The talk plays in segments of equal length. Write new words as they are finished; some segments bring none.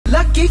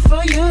Lucky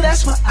for you,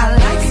 that's what I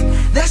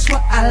like. That's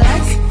what I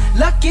like.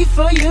 Lucky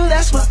for you,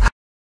 that's what I.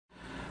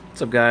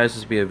 What's up, guys?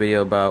 This will be a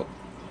video about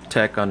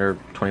tech under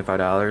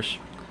 $25.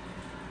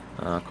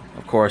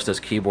 Of course, this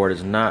keyboard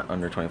is not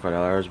under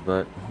 $25,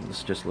 but this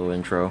is just a little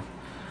intro.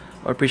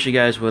 I appreciate you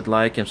guys would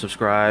like and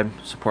subscribe,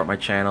 support my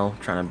channel.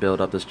 I'm trying to build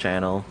up this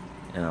channel,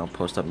 and I'll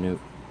post up new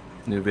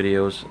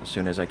videos as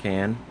soon as I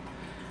can.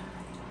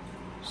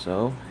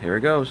 So here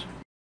it goes.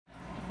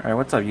 Alright,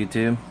 what's up,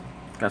 YouTube?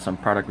 Got some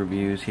product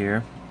reviews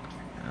here.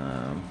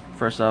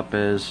 First up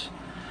is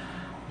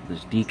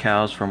this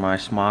decals for my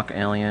Smock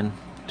Alien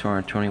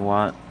 220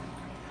 watt.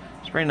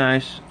 It's very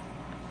nice.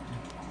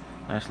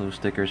 Nice little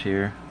stickers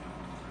here.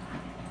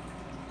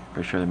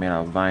 Pretty sure they're made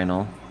out of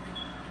vinyl.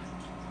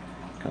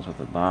 Comes with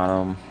the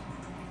bottom.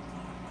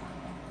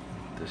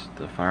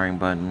 The firing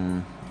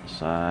button, the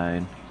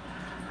side.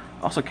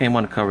 Also came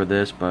on to cover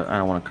this, but I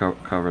don't want to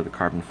cover the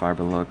carbon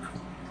fiber look.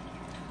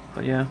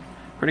 But yeah,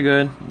 pretty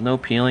good. No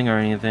peeling or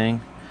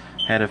anything.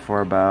 Had it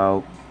for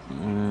about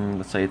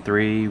let's say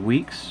 3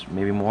 weeks,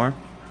 maybe more.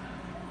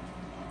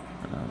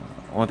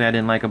 Only thing I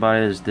didn't like about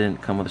it is it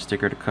didn't come with a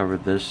sticker to cover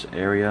this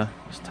area,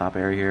 this top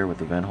area here with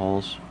the vent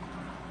holes.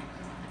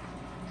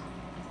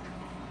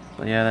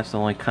 But yeah, that's the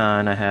only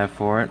con I have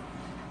for it.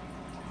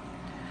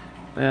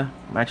 But yeah,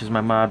 matches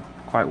my mod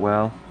quite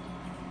well.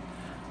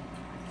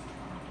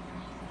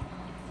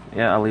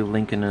 Yeah, I'll leave a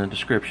link in the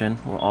description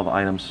where all the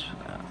items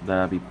that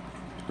I'll be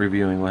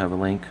reviewing will have a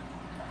link.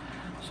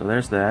 So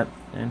there's that.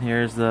 And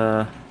here's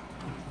the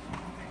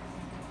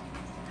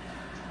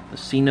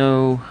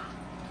Sino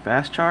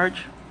fast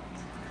charge.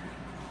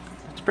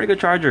 It's a pretty good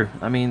charger.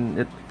 I mean,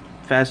 it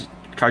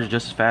charges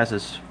just as fast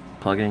as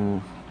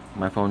plugging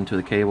my phone into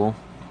the cable.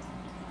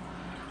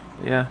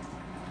 But yeah,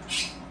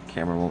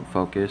 camera won't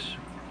focus.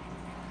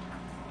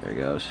 There it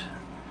goes.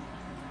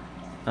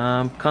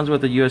 Comes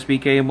with a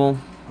USB cable.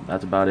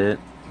 That's about it.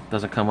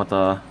 Doesn't come with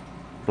a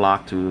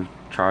block to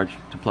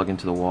plug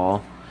into the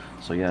wall.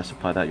 So yeah,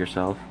 supply that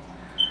yourself.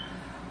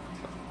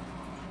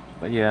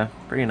 But yeah,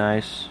 pretty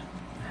nice.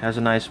 Has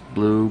a nice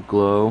blue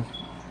glow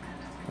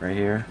right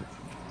here.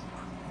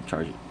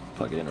 Charge it,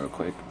 plug it in real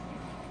quick.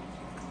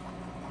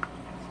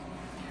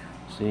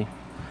 See,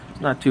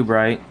 it's not too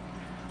bright,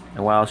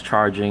 and while it's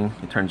charging,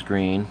 it turns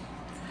green.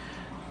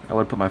 I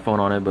would put my phone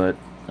on it, but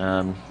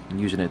I'm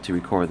using it to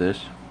record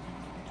this.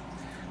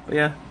 But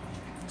yeah,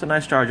 it's a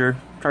nice charger.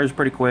 Charges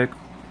pretty quick.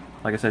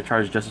 Like I said,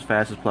 charges just as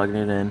fast as plugging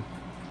it in.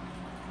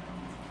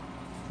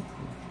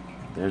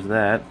 There's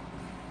that.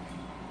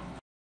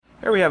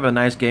 Here we have a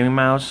nice gaming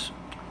mouse.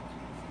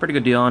 Pretty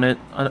good deal on it.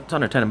 It's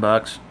under 10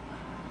 bucks.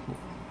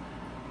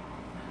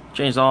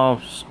 Changed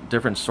all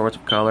different sorts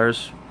of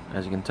colors,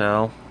 as you can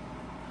tell.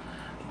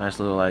 Nice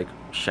little like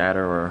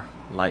shadow or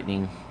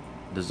lightning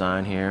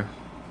design here.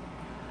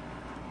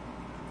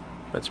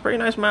 But it's a pretty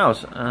nice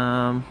mouse.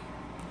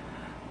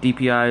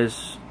 DPI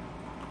is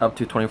up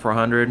to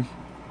 2400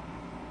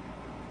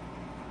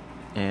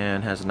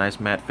 and has a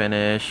nice matte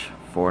finish.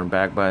 Forward and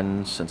back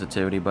buttons,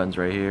 sensitivity buttons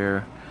right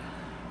here.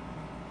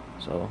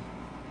 So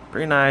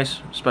pretty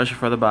nice, especially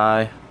for the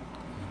buy.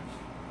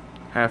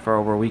 Had it for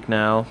over a week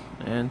now,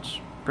 and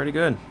it's pretty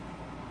good.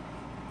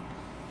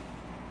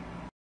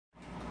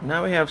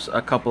 Now we have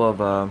a couple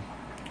of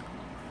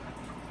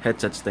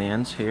headset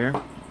stands here.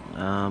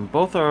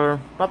 Both are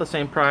about the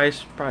same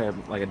price, probably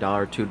like $1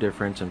 or $2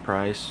 difference in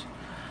price.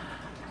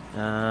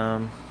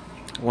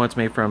 One's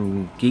made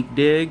from Geek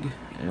Dig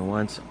and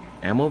one's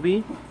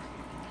Amov.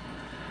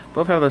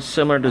 Both have a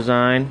similar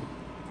design.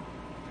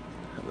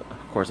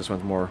 Of course, this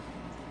one's more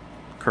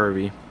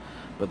curvy,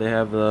 but they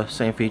have the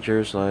same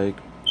features like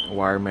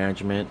wire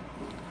management,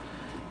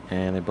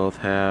 and they both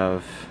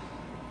have,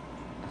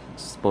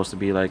 it's supposed to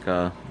be like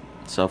a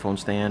cell phone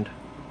stand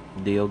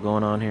deal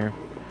going on here.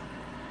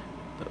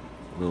 The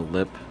little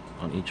lip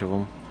on each of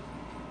them.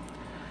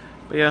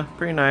 But yeah,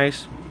 pretty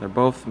nice. They're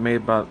both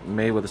made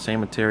with the same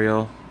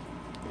material,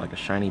 like a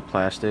shiny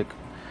plastic.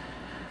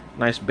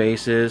 Nice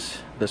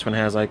bases. This one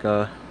has like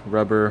a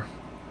rubber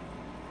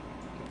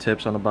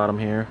tips on the bottom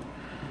here.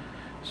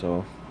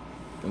 So,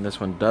 and this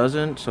one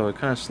doesn't, so it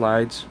kind of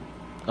slides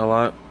a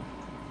lot.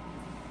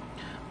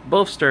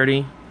 Both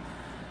sturdy.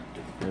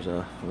 There's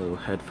a little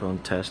headphone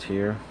test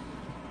here.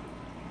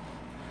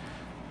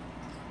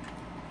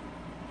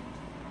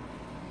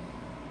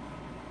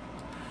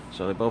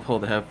 So they both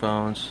hold the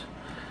headphones.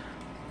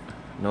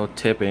 No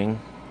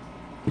tipping.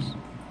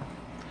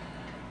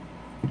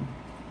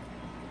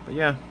 But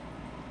yeah,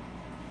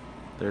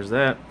 there's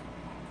that.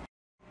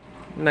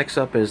 Next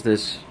up is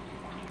this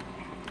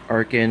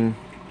Arkin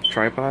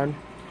tripod.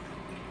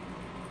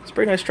 It's a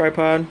pretty nice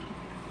tripod.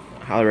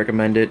 Highly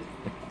recommend it.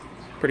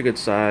 Pretty good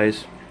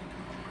size.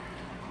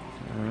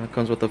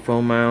 Comes with a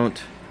phone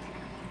mount.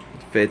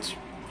 It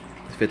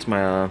fits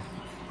my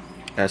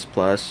S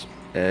Plus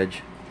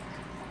Edge.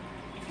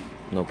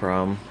 No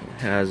problem.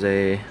 It has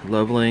a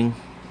leveling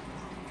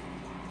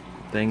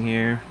thing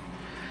here.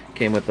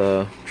 Came with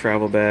a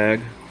travel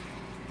bag.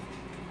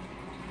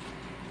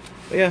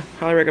 But yeah,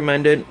 highly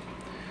recommend it,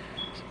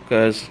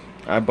 because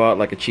I bought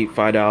like a cheap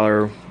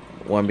 $5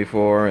 one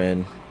before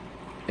and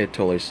it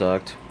totally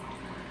sucked.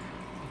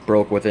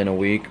 Broke within a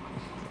week.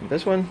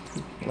 This one,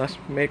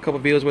 made a couple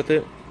videos with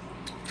it.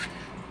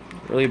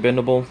 Really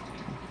bendable.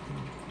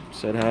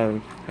 Said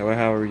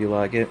however you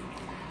like it.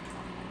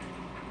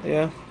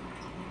 Yeah,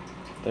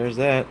 there's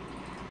that.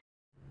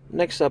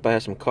 Next up, I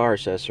have some car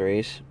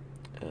accessories.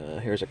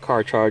 Here's a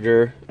car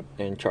charger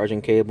and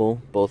charging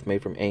cable, both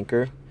made from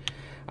Anker.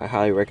 I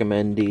highly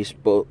recommend these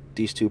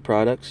two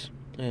products.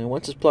 And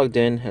once it's plugged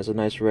in, has a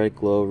nice red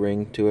glow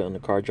ring to it on the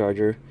car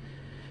charger.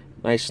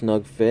 Nice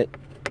snug fit.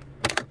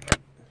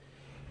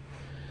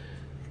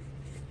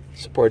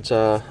 Supports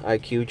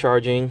IQ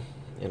charging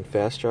and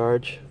fast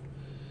charge.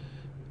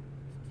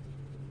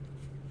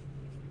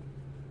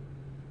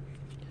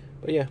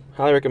 But yeah,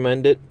 highly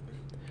recommend it,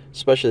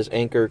 especially this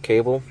Anker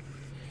cable.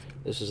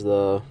 This is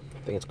I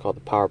think it's called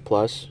the Power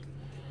Plus.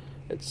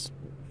 It's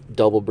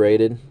double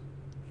braided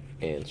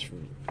and it's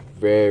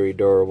very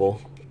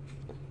durable.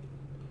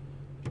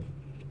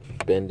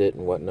 Bend it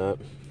and whatnot.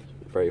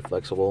 Very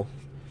flexible.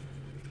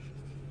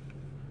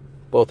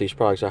 Both these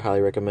products I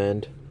highly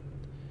recommend.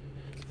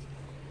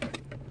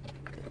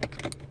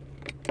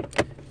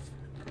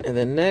 And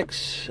then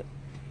next,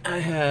 I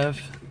have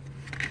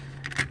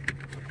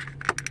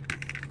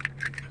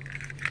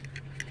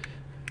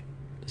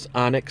this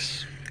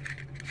Onyx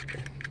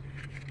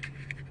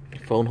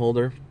phone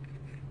holder.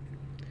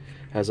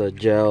 Has a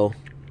gel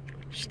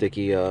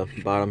sticky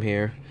bottom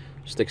here.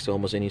 Sticks to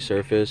almost any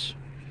surface.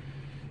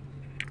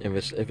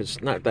 If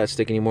it's not that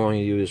sticky anymore, all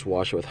you do is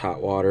wash it with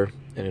hot water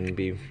and it'll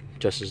be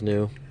just as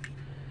new.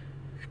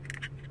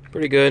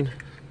 Pretty good.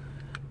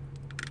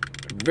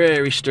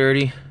 Very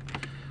sturdy.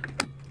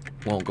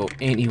 Won't go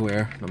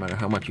anywhere no matter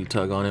how much you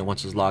tug on it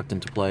once it's locked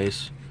into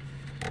place.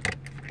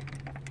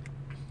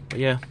 But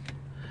yeah,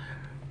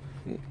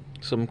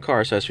 some car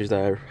accessories that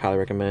I highly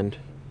recommend.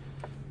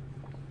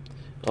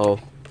 Oh,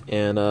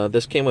 and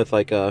this came with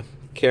like a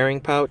carrying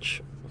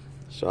pouch,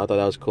 so I thought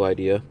that was a cool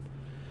idea.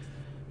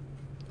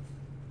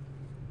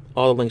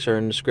 All the links are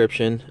in the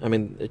description. I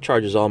mean, it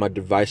charges all my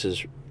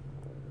devices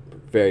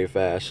very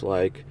fast.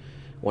 Like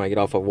when I get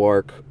off of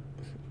work,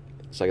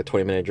 it's like a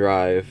 20-minute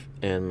drive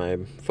and my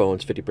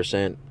phone's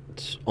 50%.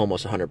 It's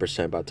almost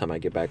 100% by the time I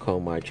get back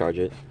home when I charge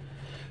it.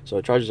 So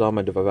it charges all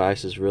my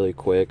devices really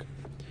quick.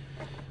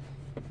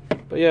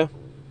 But yeah,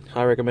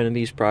 I recommend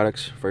these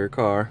products for your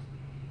car.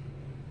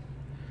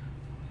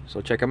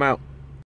 So check them out.